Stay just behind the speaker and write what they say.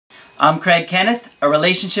I'm Kenneth, a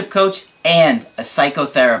relationship coach and a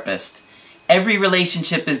psychotherapist. Every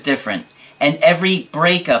relationship is different, and every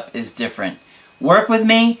breakup is different. Work with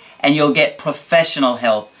me, and you'll get professional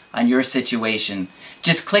help on your situation.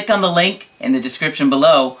 Just click on the link in the description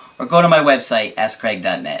below, or go to my website,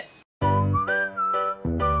 askcraig.net.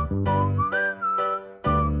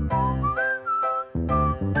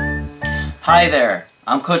 Hi there,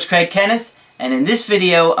 I'm Coach Kenneth, and in this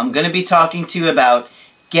video I'm going to be talking to you about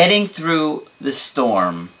getting through the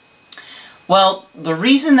storm. Well, the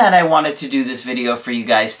reason that I wanted to do this video for you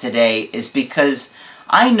guys today is because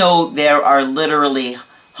I know there are literally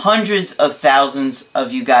hundreds of thousands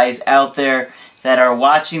of you guys out there that are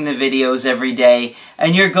watching the videos every day,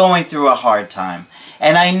 and you're going through a hard time.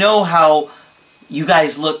 And I know how you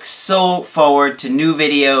guys look so forward to new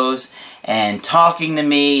videos and talking to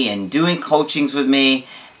me and doing coachings with me,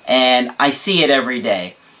 and I see it every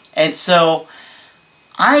day. And so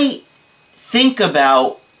I think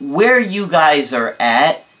about where you guys are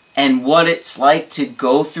at and what it's like to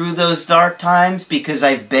go through those dark times, because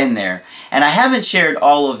I've been there. And I haven't shared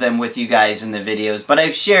all of them with you guys in the videos, but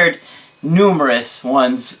I've shared numerous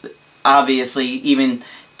ones, obviously, even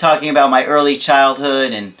talking about my early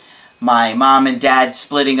childhood and my mom and dad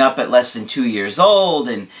splitting up at less than 2 years old,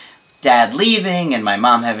 and dad leaving, and my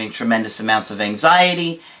mom having tremendous amounts of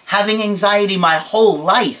anxiety, having anxiety my whole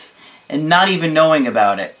life and not even knowing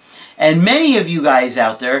about it. And many of you guys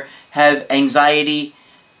out there have anxiety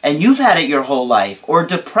and you've had it your whole life, or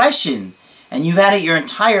depression and you've had it your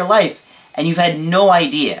entire life and you've had no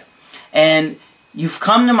idea. And you've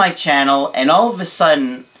come to my channel and all of a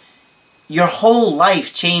sudden your whole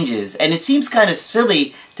life changes. And it seems kind of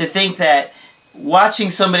silly to think that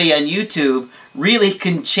watching somebody on YouTube really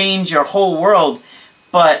can change your whole world,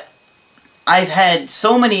 but I've had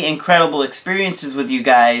so many incredible experiences with you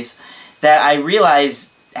guys that I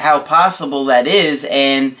realize how possible that is,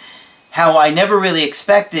 and how I never really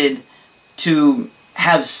expected to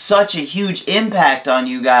have such a huge impact on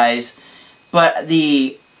you guys. But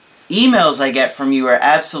the emails I get from you are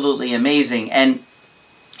absolutely amazing. And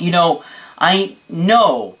you know, I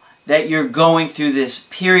know that you're going through this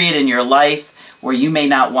period in your life where you may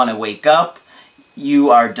not want to wake up,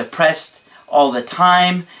 you are depressed all the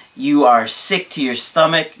time, you are sick to your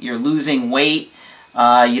stomach, you're losing weight,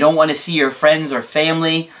 you don't want to see your friends or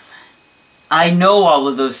family. I know all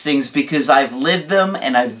of those things because I've lived them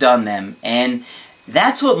and I've done them. And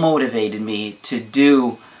that's what motivated me to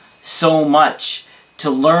do so much, to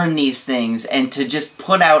learn these things and to just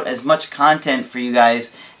put out as much content for you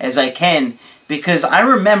guys as I can. Because I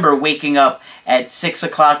remember waking up at 6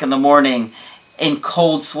 o'clock in the morning in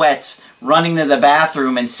cold sweats, running to the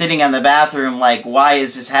bathroom and sitting on the bathroom like, why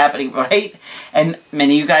is this happening, right? And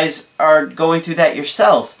many of you guys are going through that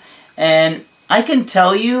yourself. And I can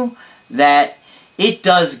tell you that it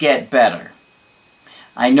does get better.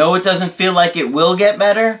 I know it doesn't feel like it will get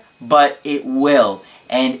better, but it will.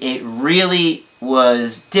 And it really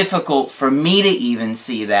was difficult for me to even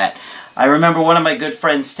see that. I remember one of my good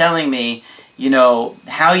friends telling me, you know,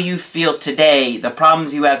 how you feel today, the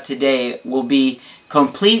problems you have today will be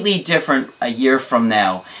completely different a year from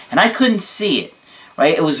now. And I couldn't see it,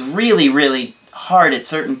 right? It was really, really hard at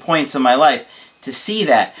certain points in my life to see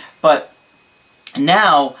that. But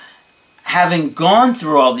now, having gone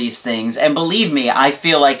through all these things, and believe me, I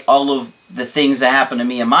feel like all of the things that happened to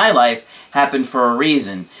me in my life happened for a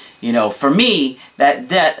reason. You know, for me,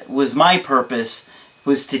 that was my purpose,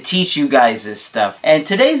 was to teach you guys this stuff. And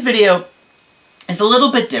today's video is a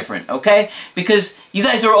little bit different, okay? Because you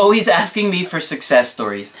guys are always asking me for success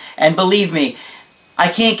stories. And believe me, I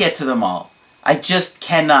can't get to them all. I just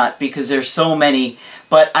cannot, because there's so many.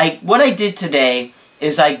 But what I did today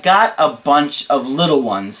is I got a bunch of little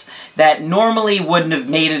ones that normally wouldn't have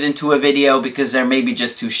made it into a video because they're maybe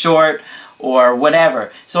just too short or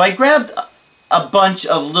whatever. So I grabbed a bunch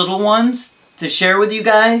of little ones to share with you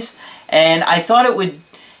guys, and I thought it would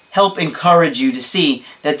help encourage you to see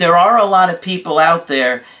that there are a lot of people out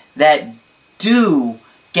there that do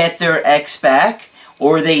get their ex back,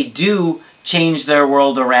 or they do change their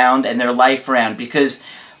world around and their life around, because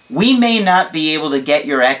we may not be able to get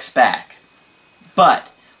your ex back.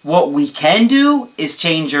 But what we can do is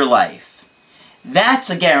change your life. That's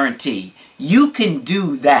a guarantee. You can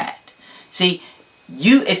do that. See,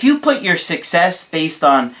 if you put your success based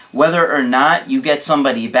on whether or not you get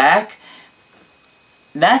somebody back,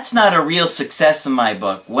 that's not a real success in my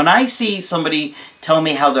book. When I see somebody tell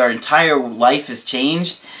me how their entire life has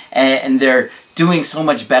changed and they're doing so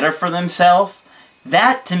much better for themselves,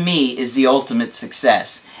 that to me is the ultimate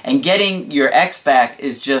success. And getting your ex back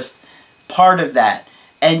is just part of that.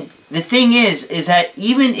 And the thing is that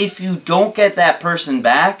even if you don't get that person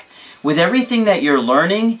back, with everything that you're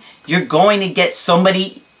learning, you're going to get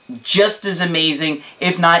somebody just as amazing,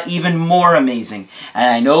 if not even more amazing. And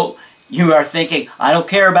I know you are thinking, I don't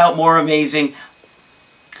care about more amazing,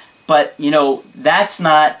 but you know, that's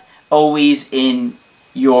not always in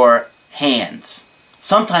your hands.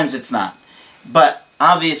 Sometimes it's not. But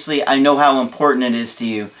obviously, I know how important it is to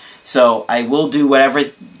you. So I will do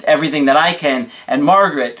everything that I can, and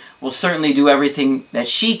Margaret will certainly do everything that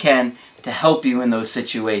she can to help you in those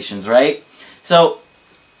situations, right? So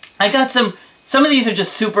I got some of these are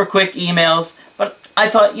just super quick emails, but I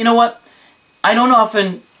thought, you know what? I don't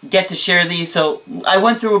often get to share these, so I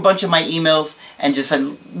went through a bunch of my emails and just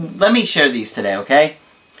said, let me share these today, okay?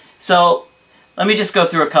 So let me just go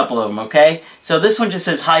through a couple of them, okay? So this one just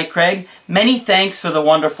says, "Hi Craig, many thanks for the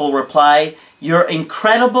wonderful reply. You're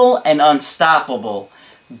incredible and unstoppable.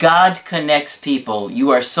 God connects people.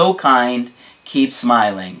 You are so kind. Keep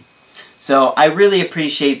smiling." So I really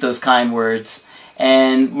appreciate those kind words.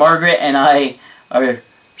 And Margaret and I are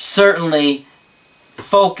certainly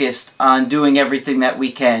focused on doing everything that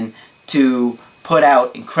we can to put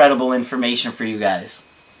out incredible information for you guys.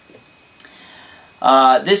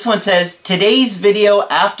 This one says, "Today's video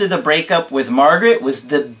after the breakup with Margaret was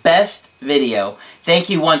the best video.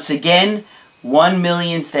 Thank you once again. 1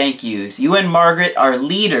 million thank yous. You and Margaret are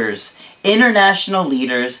leaders, international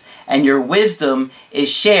leaders, and your wisdom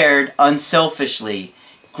is shared unselfishly.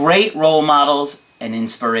 Great role models and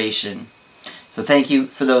inspiration." So thank you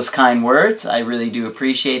for those kind words. I really do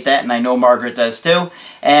appreciate that, and I know Margaret does too.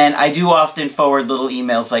 And I do often forward little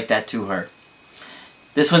emails like that to her.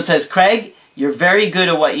 This one says, "Craig, you're very good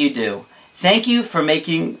at what you do. Thank you for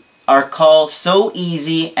making our call so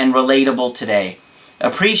easy and relatable today.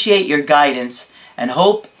 Appreciate your guidance and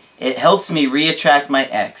hope it helps me reattract my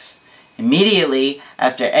ex. Immediately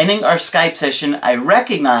after ending our Skype session, I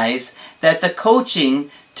recognize that the coaching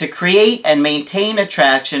to create and maintain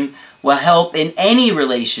attraction will help in any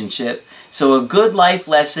relationship, so a good life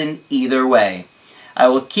lesson either way. I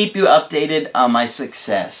will keep you updated on my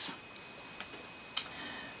success."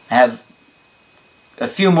 I have a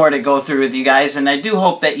few more to go through with you guys, and I do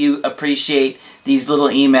hope that you appreciate these little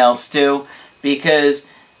emails too, because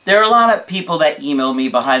there are a lot of people that email me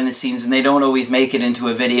behind the scenes and they don't always make it into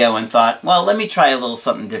a video, and thought, well, let me try a little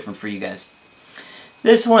something different for you guys.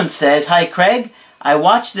 This one says, "Hi Craig, I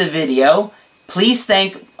watched the video. Please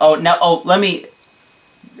thank..." let me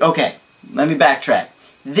backtrack.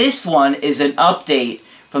 This one is an update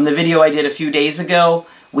from the video I did a few days ago.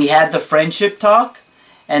 We had the friendship talk,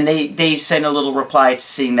 and they sent a little reply to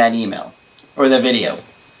seeing that email, or the video.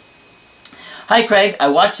 "Hi Craig, I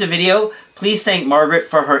watched the video. Please thank Margaret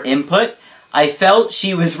for her input. I felt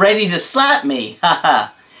she was ready to slap me. Haha.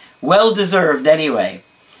 Well deserved anyway.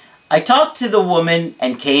 I talked to the woman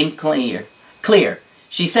and came clear.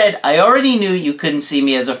 She said, I already knew you couldn't see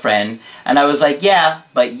me as a friend, and I was like, yeah,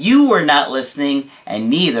 but you were not listening, and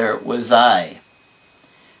neither was I.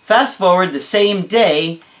 Fast forward the same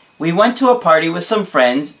day, we went to a party with some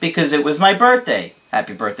friends because it was my birthday.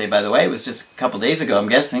 Happy birthday, by the way. It was just a couple days ago, I'm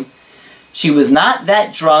guessing. She was not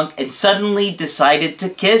that drunk and suddenly decided to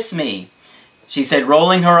kiss me. She said,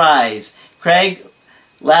 rolling her eyes. Craig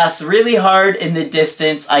laughs really hard in the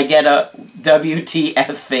distance. I get a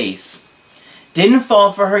WTF face. Didn't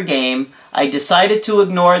fall for her game. I decided to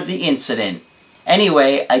ignore the incident.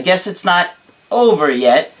 Anyway, I guess it's not over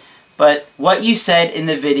yet, but what you said in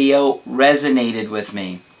the video resonated with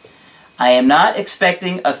me. I am not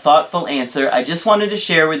expecting a thoughtful answer. I just wanted to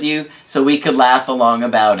share with you so we could laugh along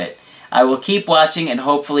about it. I will keep watching and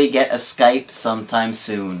hopefully get a Skype sometime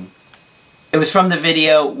soon. It was from the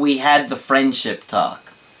video We Had the Friendship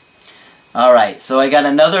Talk. Alright, so I got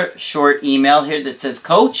another short email here that says,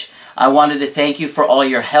 Coach, I wanted to thank you for all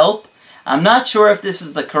your help. I'm not sure if this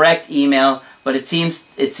is the correct email, but it seems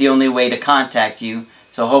it's the only way to contact you,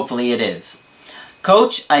 so hopefully it is.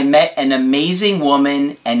 Coach, I met an amazing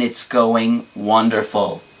woman and it's going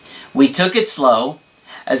wonderful. We took it slow.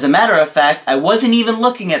 As a matter of fact, I wasn't even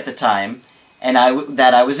looking at the time and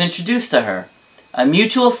that I was introduced to her. A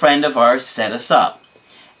mutual friend of ours set us up.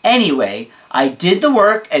 Anyway, I did the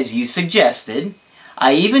work as you suggested.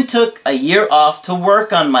 I even took a year off to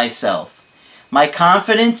work on myself. My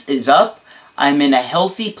confidence is up. I'm in a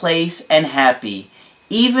healthy place and happy,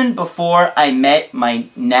 even before I met my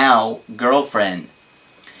now girlfriend.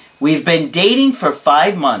 We've been dating for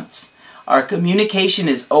 5 months. Our communication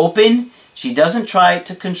is open. She doesn't try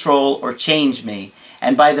to control or change me.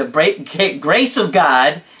 And by the grace of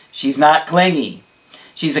God, she's not clingy.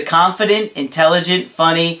 She's a confident, intelligent,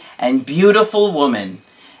 funny, and beautiful woman.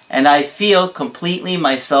 and I feel completely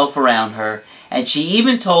myself around her. And she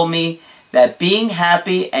even told me that being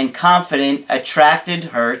happy and confident attracted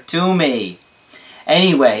her to me.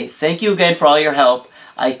 Anyway, thank you again for all your help.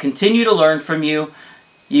 I continue to learn from you.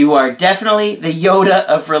 You are definitely the Yoda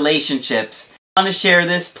of relationships. If you want to share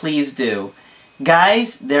this, please do.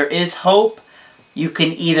 Guys, there is hope. You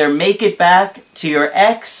can either make it back to your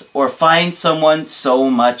ex or find someone so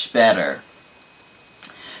much better.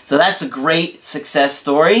 So that's a great success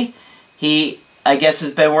story. He, I guess,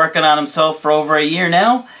 has been working on himself for over a year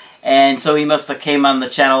now. And so he must have came on the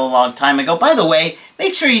channel a long time ago. By the way,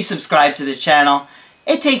 make sure you subscribe to the channel.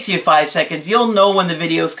 It takes you 5 seconds. You'll know when the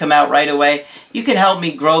videos come out right away. You can help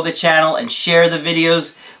me grow the channel and share the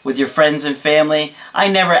videos with your friends and family. I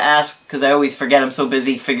never ask because I always forget. I'm so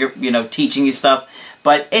busy teaching you stuff.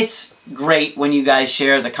 But it's great when you guys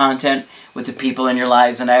share the content with the people in your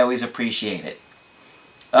lives, and I always appreciate it.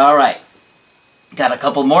 All right. Got a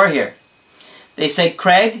couple more here. They say,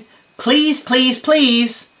 Craig, please, please,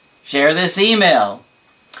 please share this email.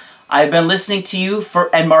 I've been listening to you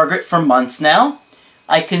and Margaret for months now.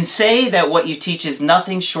 I can say that what you teach is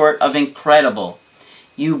nothing short of incredible.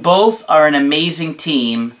 You both are an amazing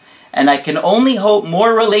team, and I can only hope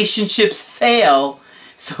more relationships fail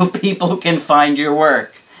so people can find your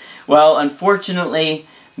work. Well, unfortunately,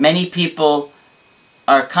 many people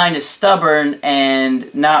are kind of stubborn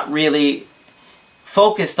and not really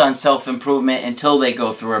focused on self-improvement until they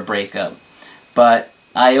go through a breakup. But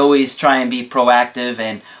I always try and be proactive,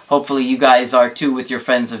 and hopefully you guys are too with your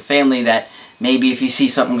friends and family, that maybe if you see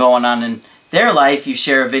something going on in their life, you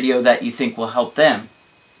share a video that you think will help them.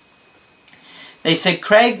 They said,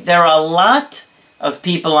 Craig, there are a lot of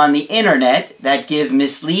people on the internet that give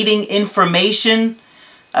misleading information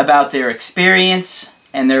about their experience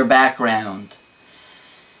and their background.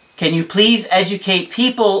 Can you please educate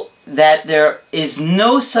people that there is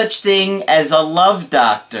no such thing as a love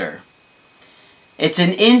doctor? It's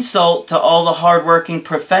an insult to all the hardworking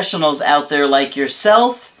professionals out there like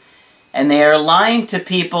yourself, and they are lying to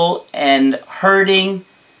people and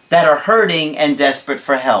that are hurting and desperate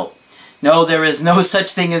for help. No, there is no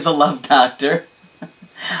such thing as a love doctor.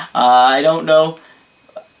 I don't know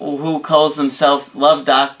who calls himself love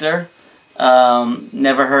doctor.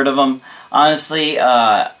 Never heard of him. Honestly,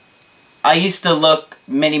 I used to look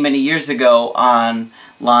many years ago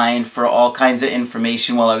online for all kinds of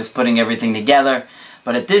information while I was putting everything together.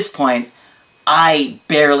 But at this point, I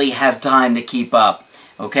barely have time to keep up.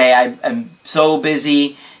 Okay, I'm so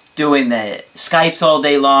busy doing the Skypes all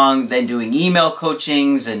day long, then doing email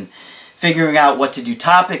coachings and figuring out what to do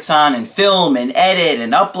topics on and film and edit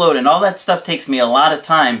and upload, and all that stuff takes me a lot of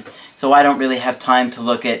time. So I don't really have time to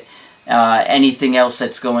look at anything else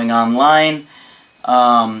that's going online.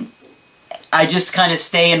 I just kind of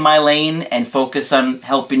stay in my lane and focus on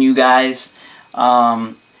helping you guys.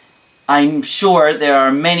 I'm sure there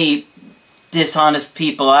are many dishonest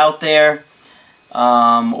people out there,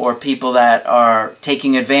 or people that are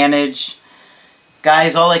taking advantage.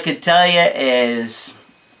 Guys, all I could tell you is,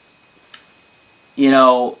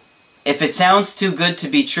 if it sounds too good to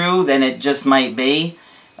be true, then it just might be.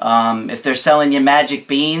 If they're selling you magic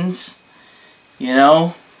beans,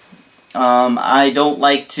 I don't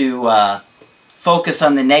like to focus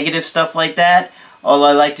on the negative stuff like that. All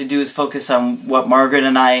I like to do is focus on what Margaret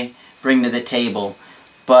and I bring to the table.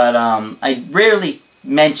 But I rarely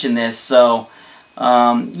mention this, so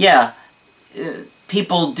yeah,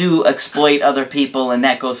 people do exploit other people, and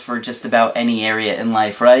that goes for just about any area in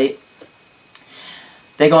life, right?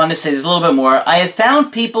 They go on to say, there's a little bit more. I have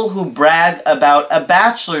found people who brag about a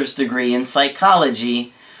bachelor's degree in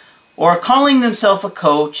psychology or calling themselves a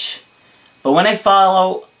coach, but when I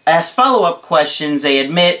ask follow-up questions, they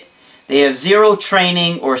admit they have zero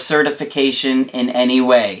training or certification in any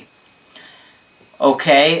way.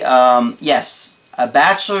 Okay, yes, a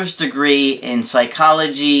bachelor's degree in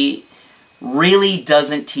psychology really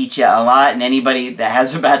doesn't teach you a lot, and anybody that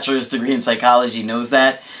has a bachelor's degree in psychology knows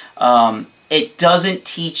that. It doesn't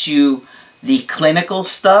teach you the clinical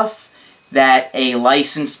stuff that a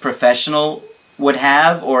licensed professional would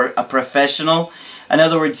have, or a professional. In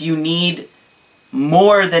other words, you need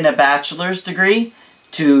more than a bachelor's degree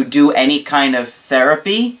to do any kind of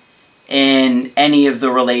therapy in any of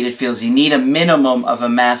the related fields. You need a minimum of a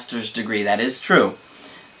master's degree. That is true.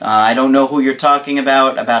 I don't know who you're talking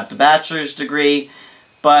about the bachelor's degree,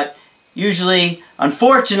 but usually,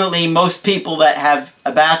 unfortunately, most people that have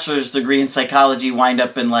a bachelor's degree in psychology wind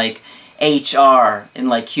up in like HR, in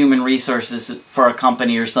like human resources for a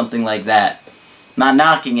company or something like that. Not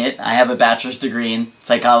knocking it. I have a bachelor's degree in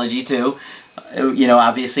psychology too.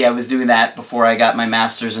 Obviously I was doing that before I got my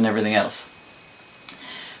master's and everything else.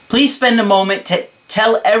 Please spend a moment to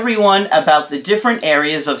tell everyone about the different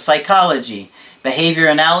areas of psychology, behavior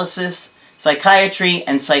analysis, psychiatry,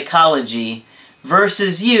 and psychology,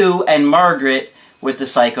 versus you and Margaret with the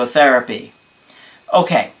psychotherapy.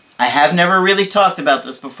 Okay, I have never really talked about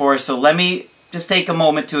this before, so let me just take a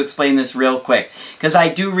moment to explain this real quick, because I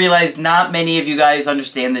do realize not many of you guys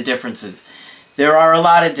understand the differences. There are a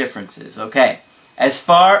lot of differences, okay? As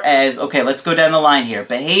far as, okay, let's go down the line here.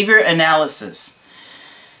 Behavior analysis.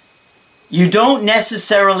 You don't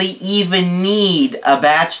necessarily even need a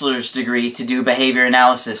bachelor's degree to do behavior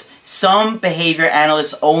analysis. Some behavior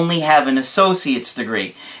analysts only have an associate's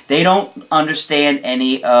degree. They don't understand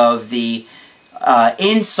any of the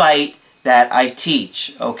insight that I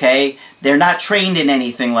teach, okay? They're not trained in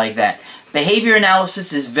anything like that. Behavior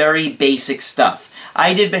analysis is very basic stuff.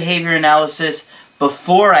 I did behavior analysis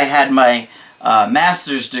before I had my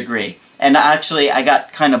master's degree. And actually, I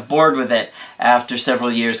got kind of bored with it after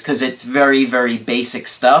several years because it's very, very basic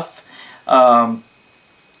stuff. Don't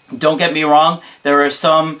get me wrong, there are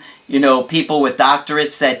some, people with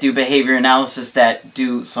doctorates that do behavior analysis that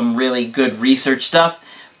do some really good research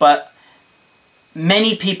stuff, but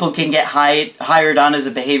many people can get hired on as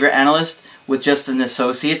a behavior analyst with just an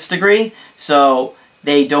associate's degree, so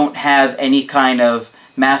they don't have any kind of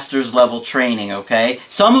master's level training, okay?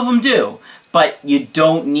 Some of them do, but you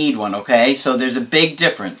don't need one, okay? So there's a big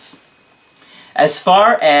difference. As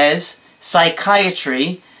far as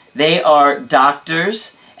psychiatry, they are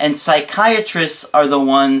doctors, and psychiatrists are the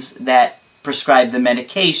ones that prescribe the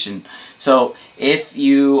medication. So if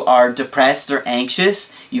you are depressed or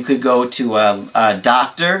anxious, you could go to a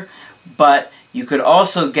doctor, but you could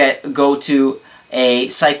also go to a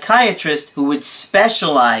psychiatrist who would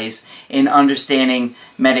specialize in understanding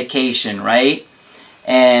medication, right?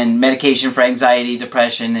 And medication for anxiety,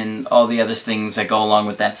 depression, and all the other things that go along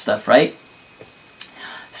with that stuff, right?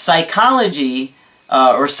 Psychology,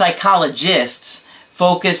 or psychologists,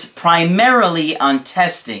 focus primarily on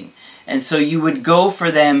testing. And so you would go for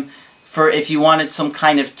them for if you wanted some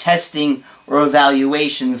kind of testing or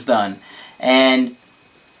evaluations done. And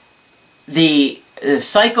the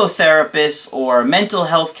psychotherapists or mental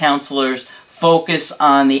health counselors focus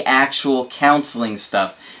on the actual counseling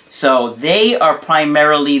stuff. So they are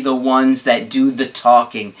primarily the ones that do the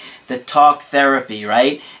talking, the talk therapy,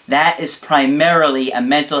 right? That is primarily a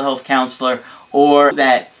mental health counselor, or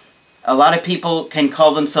that a lot of people can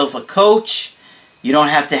call themselves a coach. You don't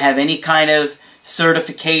have to have any kind of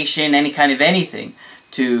certification, any kind of anything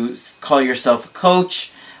to call yourself a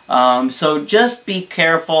coach. So just be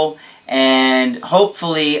careful, and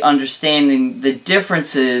hopefully understanding the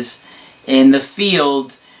differences in the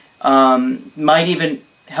field might even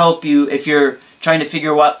help you if you're trying to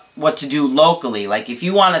figure what to do locally. Like if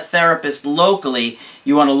you want a therapist locally,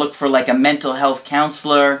 you want to look for like a mental health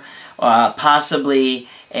counselor, possibly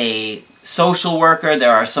a social worker.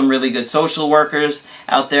 There are some really good social workers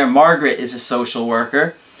out there. Margaret is a social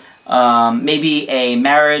worker. Maybe a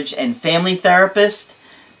marriage and family therapist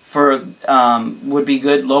would be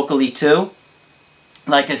good locally too.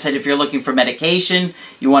 Like I said, if you're looking for medication,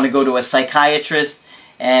 you want to go to a psychiatrist,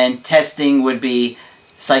 and testing would be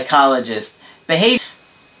psychologist.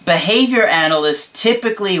 Behavior analysts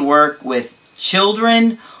typically work with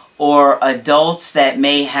children or adults that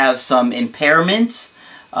may have some impairments.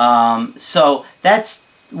 So that's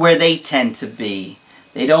where they tend to be.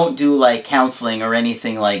 They don't do like counseling or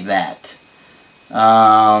anything like that.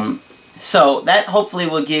 So that hopefully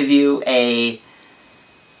will give you a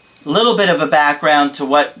little bit of a background to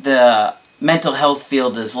what the mental health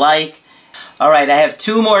field is like. Alright, I have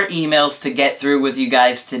 2 more emails to get through with you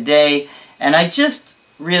guys today, and I just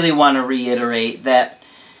really want to reiterate that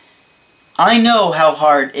I know how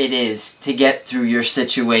hard it is to get through your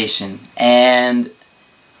situation, and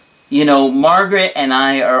Margaret and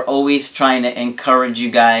I are always trying to encourage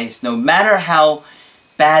you guys, no matter how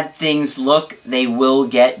bad things look, they will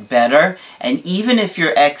get better. And even if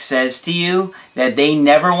your ex says to you that they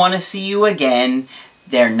never want to see you again,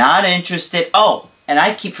 they're not interested. Oh, and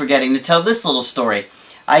I keep forgetting to tell this little story.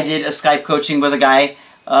 I did a Skype coaching with a guy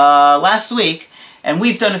last week, and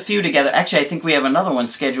we've done a few together. Actually, I think we have another one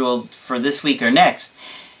scheduled for this week or next.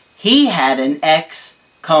 He had an ex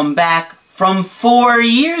come back from 4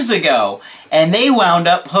 years ago, and they wound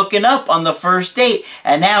up hooking up on the first date,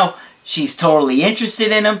 and now she's totally interested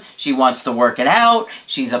in him. She wants to work it out.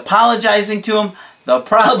 She's apologizing to him. The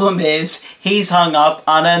problem is he's hung up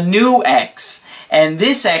on a new ex, and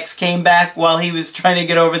this ex came back while he was trying to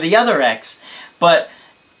get over the other ex. But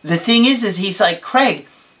the thing is he's like, Craig,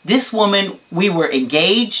 This woman, we were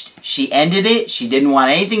engaged. She ended it. She didn't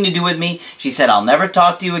want anything to do with me. She said, I'll never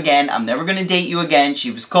talk to you again. I'm never going to date you again.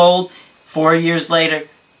 She was cold. 4 years later,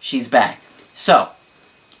 she's back. So,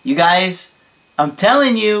 you guys, I'm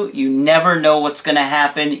telling you, you never know what's going to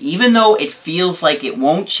happen. Even though it feels like it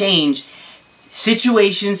won't change,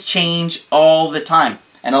 situations change all the time.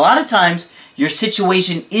 And a lot of times, your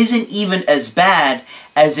situation isn't even as bad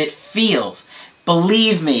as it feels.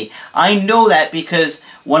 Believe me, I know that because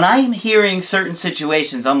when I'm hearing certain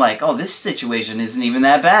situations, I'm like, oh, this situation isn't even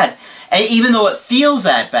that bad. And even though it feels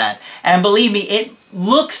that bad. And believe me, it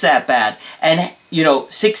looks that bad. And,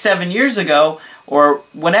 6, 7 years ago, or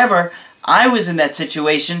whenever I was in that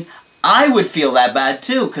situation, I would feel that bad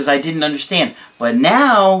too, because I didn't understand. But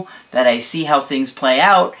now that I see how things play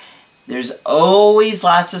out, there's always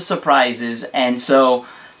lots of surprises. And so,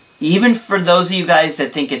 even for those of you guys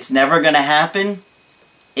that think it's never going to happen,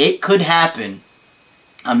 it could happen.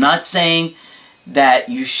 I'm not saying that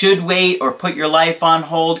you should wait or put your life on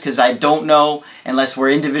hold, because I don't know unless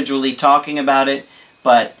we're individually talking about it.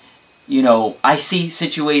 But, I see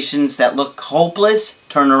situations that look hopeless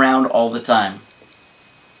turn around all the time.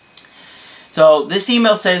 So this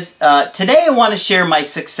email says, today I want to share my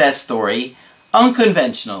success story,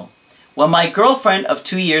 unconventional. When my girlfriend of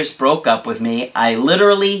 2 years broke up with me, I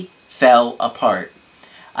literally fell apart.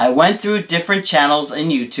 I went through different channels on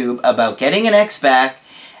YouTube about getting an ex back,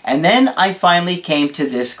 and then I finally came to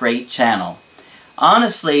this great channel.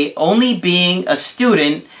 Honestly, only being a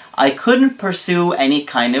student, I couldn't pursue any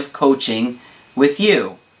kind of coaching with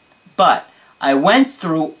you. But I went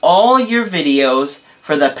through all your videos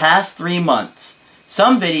for the past 3 months,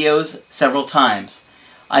 some videos several times.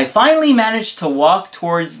 I finally managed to walk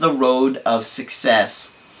towards the road of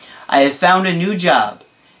success. I have found a new job.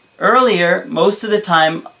 Earlier, most of the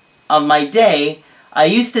time of my day, I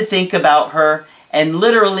used to think about her and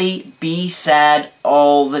literally be sad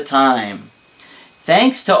all the time.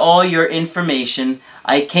 Thanks to all your information,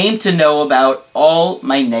 I came to know about all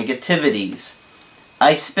my negativities.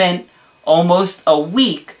 I spent almost a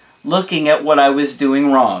week looking at what I was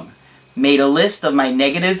doing wrong, made a list of my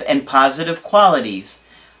negative and positive qualities,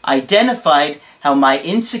 identified how my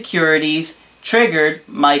insecurities triggered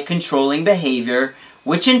my controlling behavior,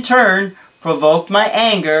 which in turn provoked my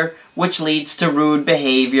anger, which leads to rude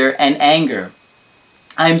behavior and anger.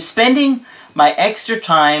 I'm spending my extra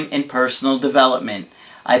time in personal development.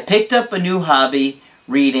 I picked up a new hobby,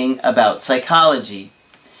 reading about psychology.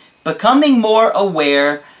 Becoming more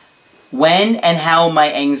aware when and how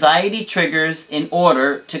my anxiety triggers in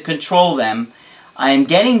order to control them. I am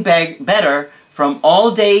getting better from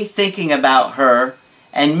all day thinking about her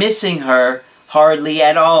and missing her hardly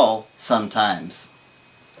at all sometimes.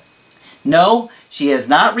 No, she has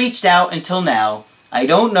not reached out until now. I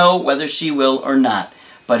don't know whether she will or not.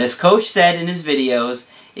 But as Coach said in his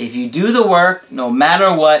videos, if you do the work, no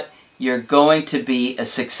matter what, you're going to be a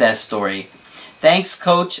success story. Thanks,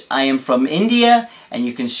 Coach. I am from India, and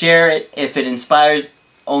you can share it if it inspires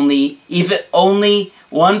only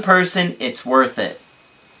one person. It's worth it.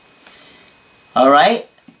 All right.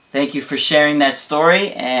 Thank you for sharing that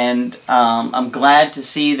story, and I'm glad to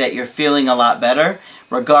see that you're feeling a lot better,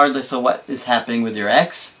 regardless of what is happening with your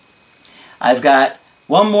ex. I've got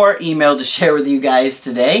one more email to share with you guys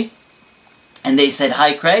today, and they said,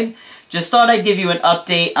 "Hi Craig, just thought I'd give you an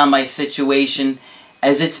update on my situation,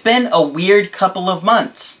 as it's been a weird couple of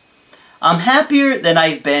months. I'm happier than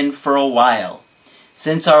I've been for a while.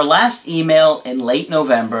 Since our last email in late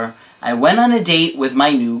November, I went on a date with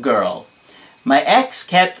my new girl. My ex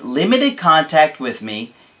kept limited contact with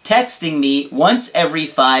me, texting me once every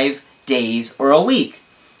 5 days or a week.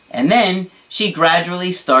 And then she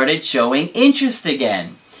gradually started showing interest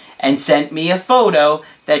again and sent me a photo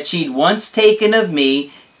that she'd once taken of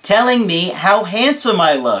me, telling me how handsome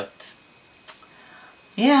I looked."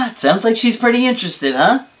 Yeah, it sounds like she's pretty interested,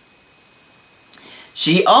 huh?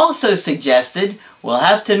 She also suggested we'll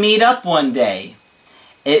have to meet up one day.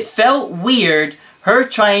 It felt weird, her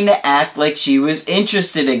trying to act like she was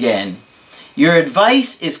interested again. Your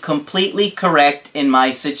advice is completely correct in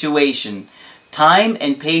my situation. Time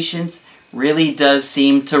and patience really does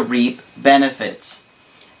seem to reap benefits.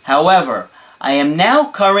 However, I am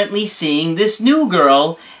now currently seeing this new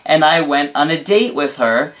girl, and I went on a date with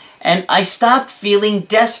her, and I stopped feeling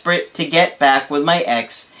desperate to get back with my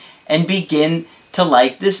ex and begin to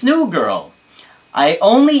like this new girl. I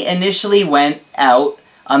only initially went out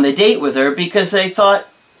on the date with her because I thought,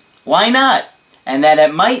 why not? And that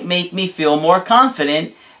it might make me feel more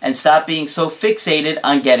confident and stop being so fixated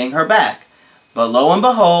on getting her back. But lo and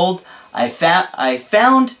behold, I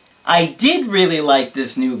found I did really like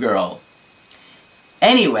this new girl.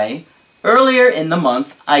 Anyway, earlier in the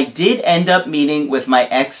month, I did end up meeting with my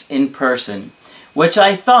ex in person, which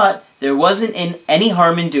I thought there wasn't any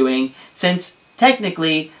harm in doing, since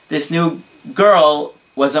technically this new girl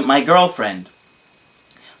wasn't my girlfriend.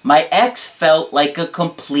 My ex felt like a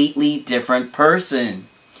completely different person.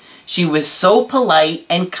 She was so polite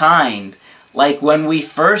and kind, like when we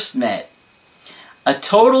first met. A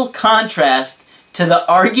total contrast to the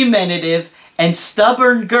argumentative and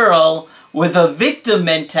stubborn girl with a victim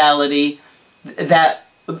mentality that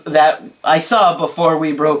I saw before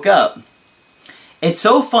we broke up. It's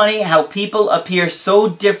so funny how people appear so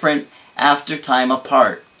different after time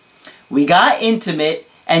apart. We got intimate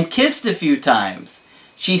and kissed a few times.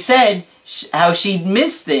 She said how she'd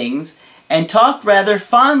missed things and talked rather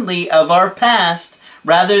fondly of our past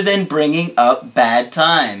rather than bringing up bad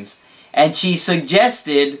times. And she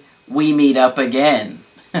suggested we meet up again.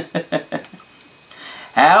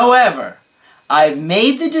 However, I've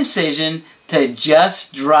made the decision to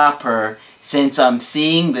just drop her since I'm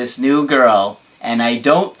seeing this new girl, and I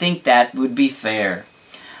don't think that would be fair.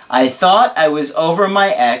 I thought I was over my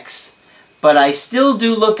ex, but I still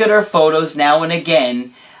do look at her photos now and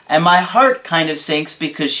again, and my heart kind of sinks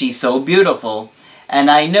because she's so beautiful, and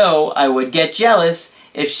I know I would get jealous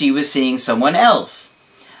if she was seeing someone else.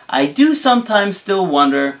 I do sometimes still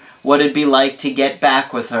wonder what it'd be like to get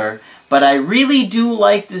back with her, but I really do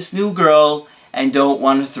like this new girl and don't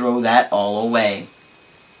want to throw that all away.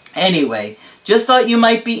 Anyway, just thought you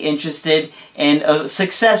might be interested in a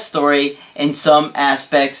success story in some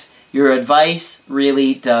aspects. Your advice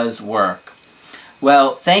really does work.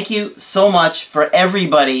 Well, thank you so much for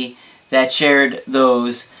everybody that shared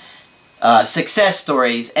those success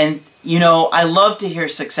stories. And, you know, I love to hear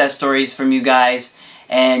success stories from you guys.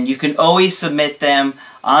 And you can always submit them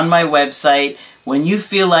on my website when you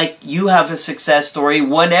feel like you have a success story,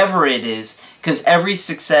 whatever it is, because every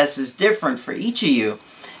success is different for each of you.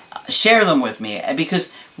 Share them with me,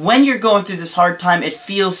 because when you're going through this hard time, it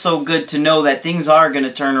feels so good to know that things are going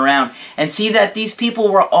to turn around and see that these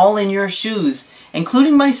people were all in your shoes,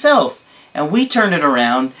 including myself, and we turned it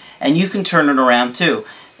around, and you can turn it around too.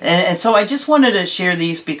 And so I just wanted to share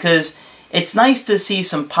these because it's nice to see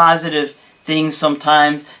some positive things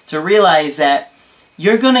sometimes, to realize that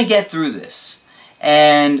you're going to get through this.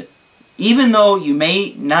 And even though you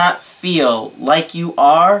may not feel like you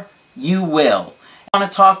are, you will. Want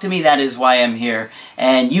to talk to me, that is why I'm here.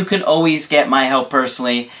 And you can always get my help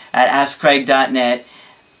personally at AskCraig.net.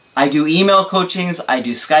 I do email coachings, I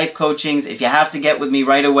do Skype coachings. If you have to get with me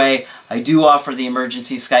right away, I do offer the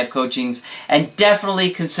emergency Skype coachings. And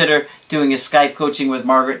definitely consider doing a Skype coaching with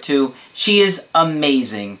Margaret too. She is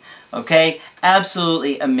amazing. Okay?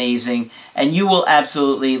 Absolutely amazing. And you will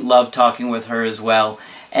absolutely love talking with her as well.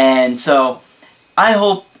 And so, I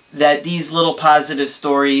hope that these little positive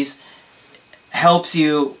stories helps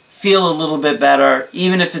you feel a little bit better,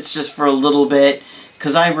 even if it's just for a little bit,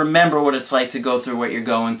 because I remember what it's like to go through what you're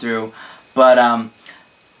going through. But,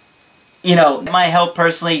 you know, my help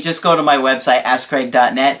personally, just go to my website,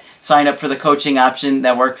 AskCraig.net, sign up for the coaching option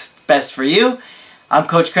that works best for you. I'm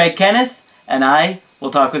Coach Craig Kenneth, and I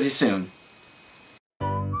will talk with you soon.